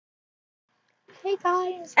Hey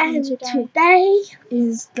guys, And today today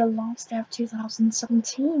is the last day of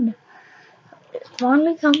 2017. It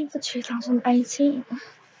finally comes to 2018.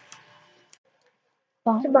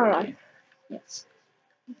 But, tomorrow. yes,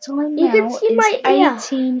 the time You can now see is my ear.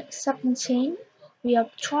 18:17. We are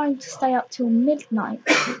trying to stay up till midnight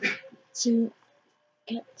to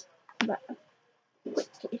get better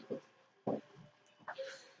quickly.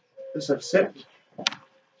 Is that set?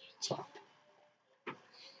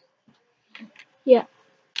 Yeah,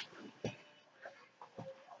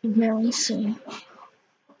 very soon.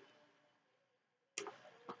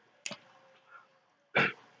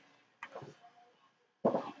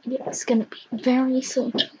 Yeah, it's gonna be very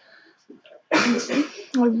soon. I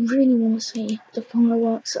really want to see the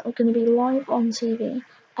fireworks that are going to be live on TV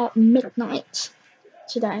at midnight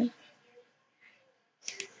today.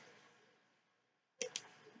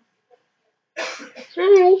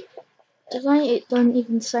 Hi. Today it don't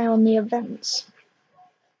even say on the events.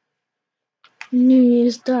 New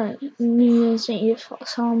Year's Day, New Year's Eve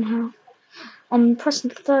somehow. I'm pressing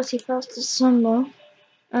the 31st December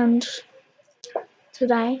and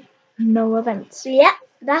today no events. Yeah,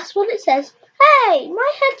 that's what it says. Hey,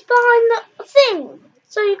 my head's behind the thing,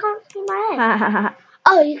 so you can't see my head.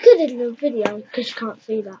 Oh, you could in the video because you can't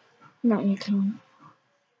see that. No, you can't.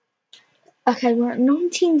 Okay, we're at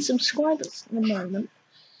 19 subscribers at the moment.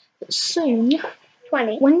 But soon,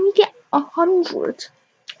 20. when we get 100,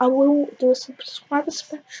 I will do a subscriber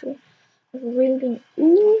special of reading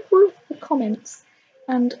all of the comments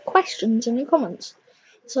and questions in the comments.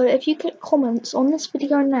 So if you get comments on this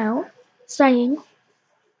video now saying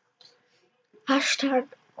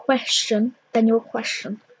 #question, then your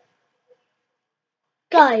question.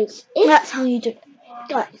 Guys, That's how you do it.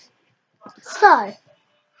 guys, so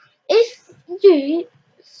if you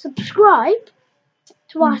subscribe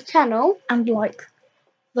to our channel, And like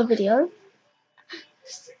the video,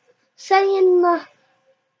 say in the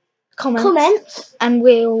comments, and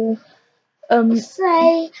we'll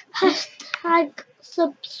say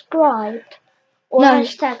 #subscribe or No,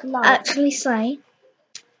 #like. actually say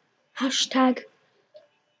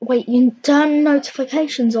wait, you turn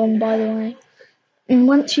notifications on, by the way. And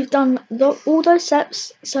once you've done all those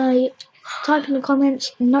steps, say, type in the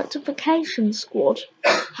comments, notification squad.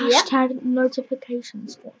 Yep. #notification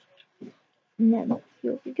squad. And then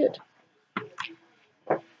you'll be good.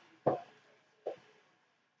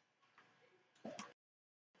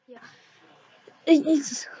 Yeah. It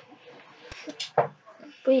is.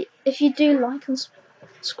 But if you do like and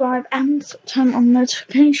subscribe and turn on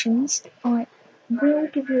notifications, I will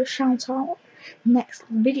give you a shout out next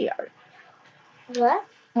video. What?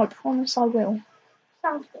 I promise I will.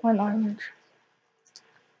 Sounds good. My language.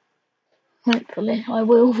 Hopefully I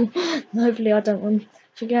will. Hopefully I don't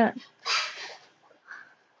forget.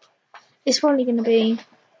 It's probably going to be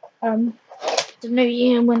the new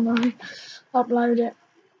year when I upload it.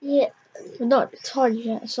 Yeah. We're not tired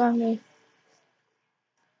yet. It's only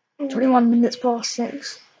 21 minutes past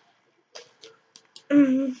 6.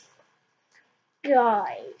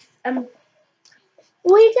 Guys,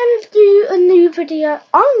 we're gonna do a new video.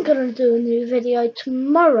 I'm gonna do a new video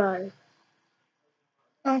tomorrow.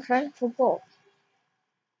 Okay, for what?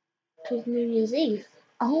 Because New Year's Eve.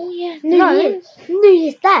 Oh yeah, New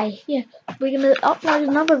Year's Day. Yeah, we're gonna upload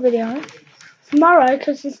another video Tomorrow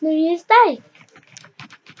because it's New Year's Day.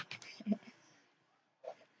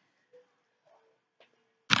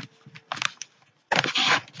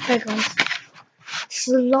 Okay guys, this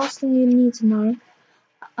is the last thing you need to know.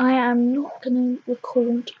 I am not gonna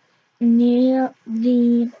record near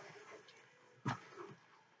the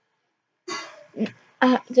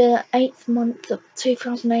 8th month of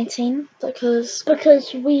 2018 because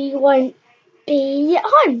we won't be at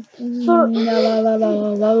home. For when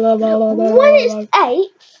it's when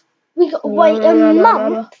 8th, we got to wait a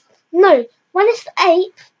month. No, when it's the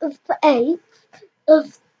 8th of the 8th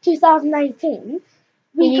of 2018,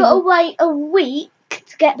 we got to wait a week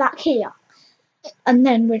to get back here. And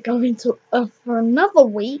then we're going to for another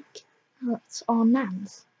week at our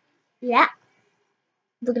nan's. Yeah.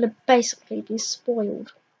 We're gonna basically be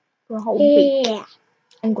spoiled for a whole week. Yeah.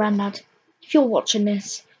 And Grandad, if you're watching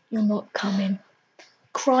this, you're not coming.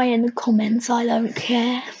 Cry in the comments, I don't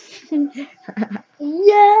care.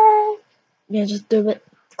 Yeah. Yeah, just do it.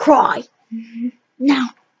 Cry.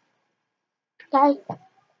 Now. Okay.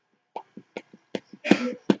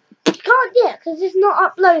 You can't yet because it's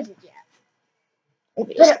not uploaded yet.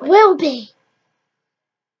 Obviously. But it will be.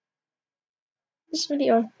 This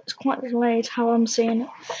video is quite delayed how I'm seeing it.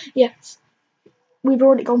 Yes. We've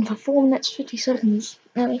already gone for 4 minutes 50 seconds,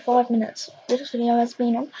 nearly 5 minutes. This video has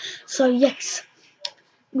been on. So yes,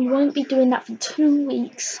 we won't be doing that for 2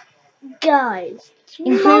 weeks, guys.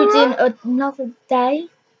 including another day,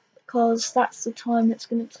 because that's the time it's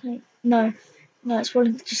going to take. No, it's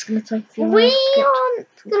probably just going to take a few hours. We aren't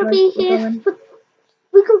going to be here for.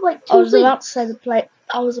 We could wait 2 weeks. I was about to say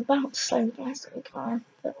the place that we can,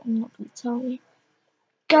 but I'm not going to tell you.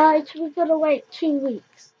 Guys, we're going to wait 2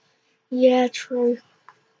 weeks. Yeah, true.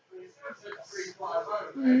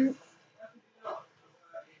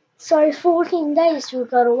 So 14 days we've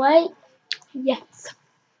got to wait. Yes.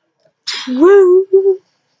 True.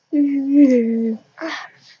 And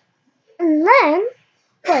then,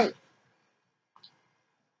 wait.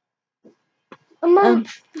 A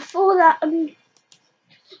month before that,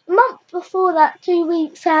 2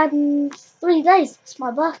 weeks and 3 days. It's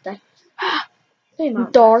my birthday. 2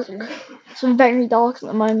 months. Dark. It's very dark at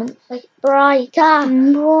the moment. Make it brighter.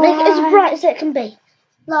 Make it as bright as it can be.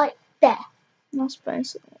 Like there. That's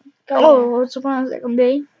basically. Oh, as bright as it can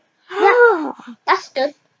be. Yeah, that's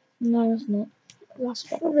good. No, it's not. That's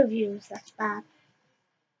bad. For the views, that's bad.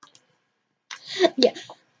 Yeah.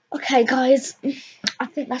 Okay, guys. I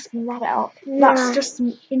think that's gonna wrap it up. No. That's just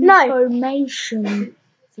some information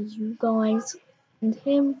for you guys and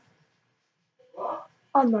him.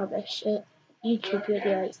 I'm rubbish at YouTube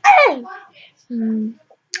videos. Hey!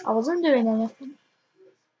 I wasn't doing anything.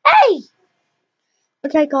 Hey!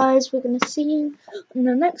 Okay, guys, we're gonna see you in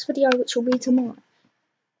the next video, which will be tomorrow.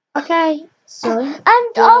 Okay, so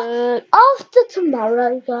and after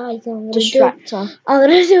tomorrow, guys, I'm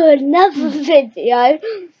gonna do another video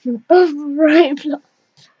of Roblox.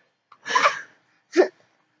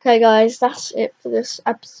 Okay, guys, that's it for this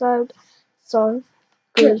episode. So,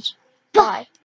 goodbye.